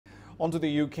On to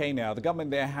the UK now. The government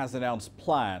there has announced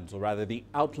plans, or rather the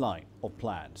outline of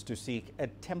plans, to seek a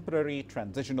temporary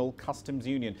transitional customs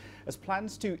union as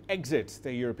plans to exit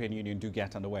the European Union do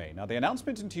get underway. Now, the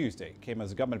announcement on Tuesday came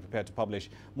as the government prepared to publish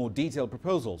more detailed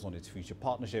proposals on its future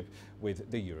partnership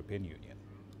with the European Union.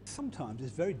 Sometimes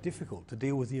it's very difficult to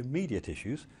deal with the immediate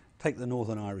issues, take the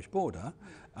Northern Irish border,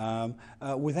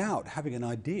 without having an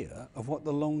idea of what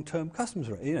the long-term customs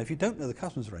are. You know, if you don't know the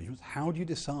customs arrangements, how do you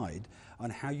decide on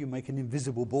how you make an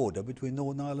invisible border between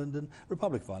Northern Ireland and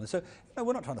Republic of Ireland? So,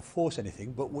 we're not trying to force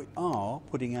anything, but we are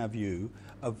putting our view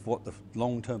of what the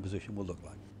long-term position will look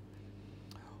like.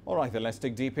 All right, then let's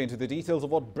dig deep into the details of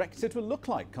what Brexit will look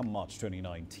like come March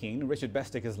 2019. Richard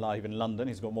Bestick is live in London.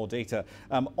 He's got more data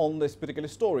on this particular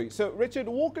story. So, Richard,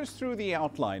 walk us through the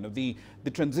outline of the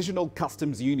transitional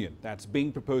customs union that's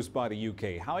being proposed by the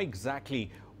UK. How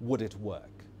exactly would it work?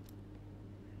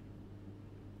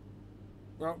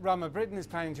 Well, Rama, Britain is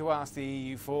planning to ask the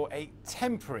EU for a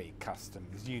temporary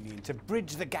customs union to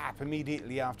bridge the gap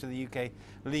immediately after the UK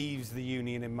leaves the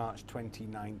union in March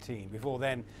 2019, before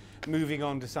then moving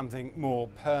on to something more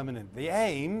permanent. The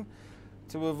aim,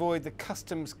 to avoid the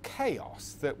customs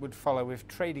chaos that would follow if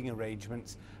trading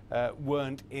arrangements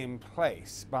weren't in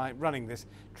place by running this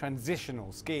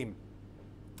transitional scheme,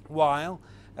 while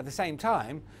at the same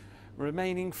time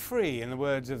remaining free, in the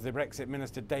words of the Brexit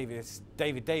Minister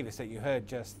David Davis that you heard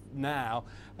just now,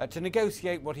 to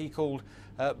negotiate what he called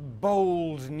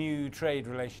bold new trade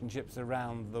relationships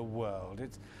around the world.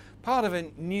 It's part of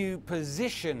a new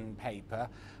position paper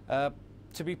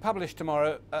to be published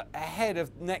tomorrow ahead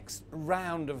of next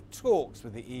round of talks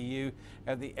with the EU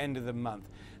at the end of the month.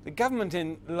 The government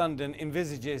in London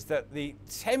envisages that the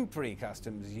temporary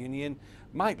customs union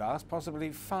might last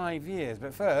possibly 5 years,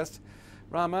 but first,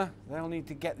 Rama, they'll need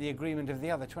to get the agreement of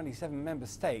the other 27 member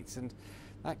states, and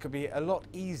that could be a lot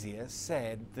easier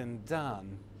said than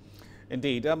done.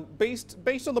 Indeed. Based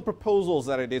on the proposals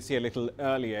that I did see a little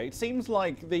earlier, it seems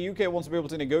like the UK wants to be able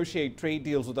to negotiate trade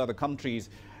deals with other countries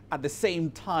at the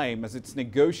same time as it's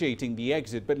negotiating the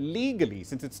exit. But legally,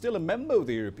 since it's still a member of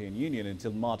the European Union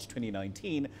until March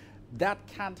 2019, that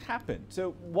can't happen.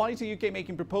 So why is the UK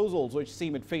making proposals which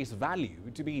seem at face value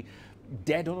to be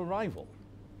dead on arrival?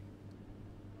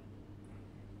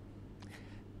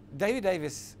 David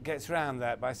Davis gets around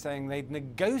that by saying they'd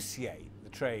negotiate the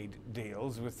trade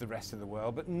deals with the rest of the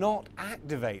world, but not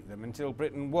activate them until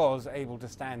Britain was able to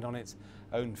stand on its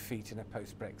own feet in a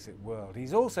post-Brexit world.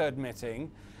 He's also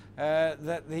admitting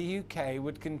that the UK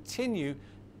would continue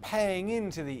paying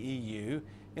into the EU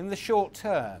in the short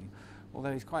term,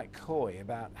 although he's quite coy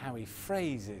about how he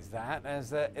phrases that, as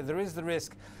there is the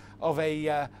risk of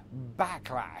a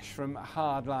backlash from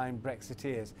hardline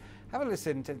Brexiteers. Have a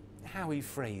listen to how he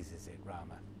phrases it,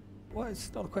 Rama. Well,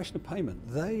 it's not a question of payment.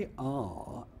 They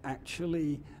are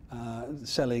actually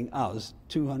selling us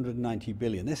 290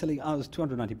 billion. They're selling us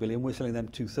 290 billion, we're selling them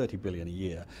 230 billion a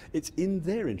year. It's in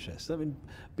their interest. I mean,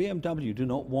 BMW do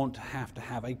not want to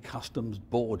have a customs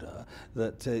border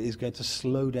that is going to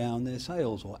slow down their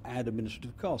sales or add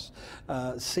administrative costs.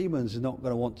 Siemens is not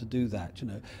going to want to do that, you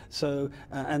know. So,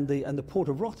 and the port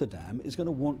of Rotterdam is going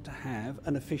to want to have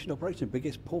an efficient operation. The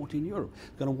biggest port in Europe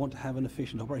is going to want to have an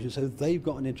efficient operation. So they've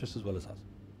got an interest as well as us.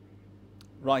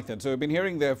 Right then, so we've been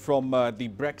hearing there from the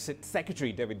Brexit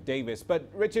Secretary, David Davis. But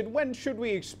Richard, when should we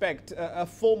expect a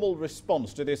formal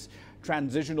response to this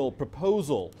transitional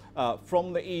proposal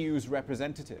from the EU's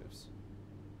representatives?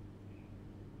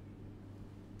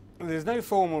 There's no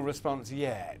formal response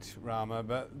yet, Rama,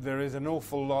 but there is an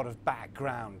awful lot of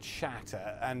background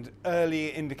chatter, and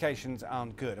early indications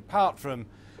aren't good, apart from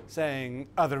saying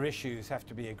other issues have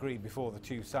to be agreed before the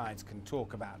two sides can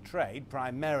talk about trade,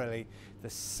 primarily the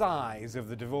size of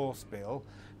the divorce bill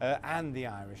and the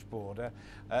Irish border.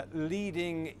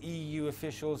 Leading EU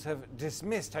officials have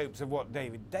dismissed hopes of what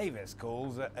David Davis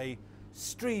calls a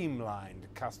streamlined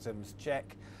customs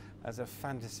check as a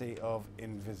fantasy of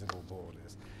invisible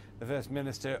borders. The First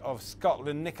Minister of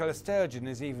Scotland, Nicola Sturgeon,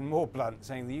 is even more blunt,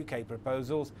 saying the UK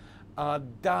proposals are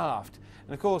daft.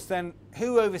 And of course then,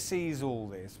 who oversees all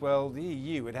this? Well, the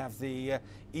EU would have the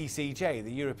ECJ,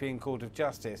 the European Court of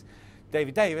Justice.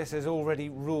 David Davis has already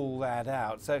ruled that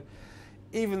out. So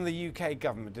even the UK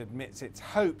government admits its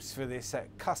hopes for this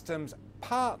customs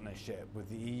partnership with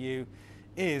the EU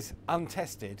is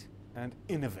untested and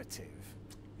innovative.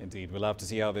 Indeed, we'll have to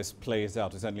see how this plays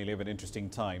out. We certainly live in interesting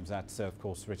times. That's, of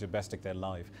course, Richard Bestick there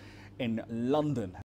live in London.